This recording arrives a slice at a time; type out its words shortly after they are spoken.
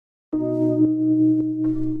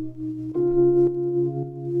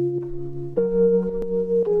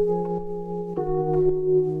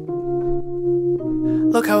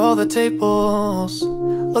all the tables,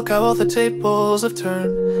 look how all the tables have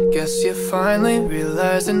turned. Guess you're finally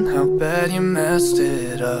realizing how bad you messed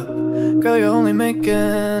it up. Girl, you're only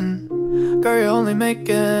making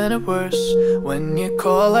it worse when you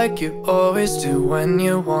call like you always do when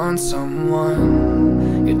you want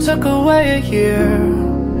someone. You took away a year,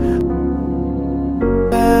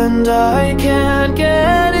 and I can't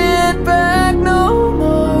get it back no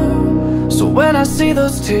more. So when I see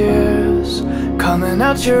those tears coming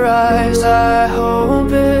out your eyes, I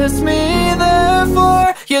hope it's me,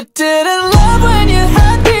 therefore. You didn't love when you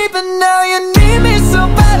had me, but now you need me so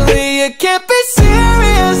badly. You can't be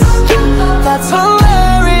serious, that's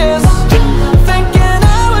hilarious. Thinking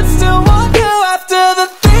I would still want you after the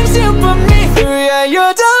things you put me through. Yeah,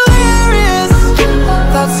 you're delirious,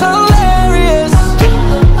 that's hilarious.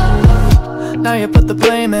 Now you put the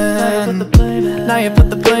blame in, now you put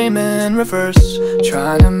the blame in reverse,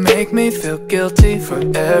 trying to make me feel guilty for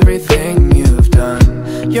everything you've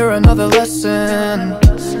done. You're another lesson,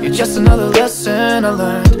 you're just another lesson I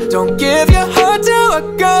learned. Don't give your heart to a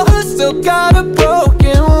girl who's still got a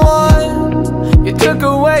broken one. You took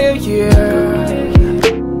away a year,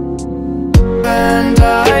 and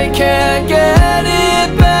I can't get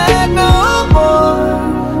it back no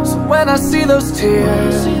more. So when I see those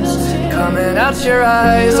tears coming out your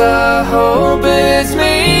eyes, I hope it's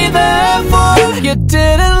me, therefore. You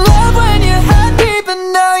didn't love when you had me, but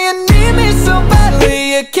now you need me so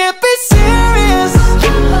badly. You can't be serious,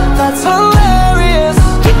 that's hilarious.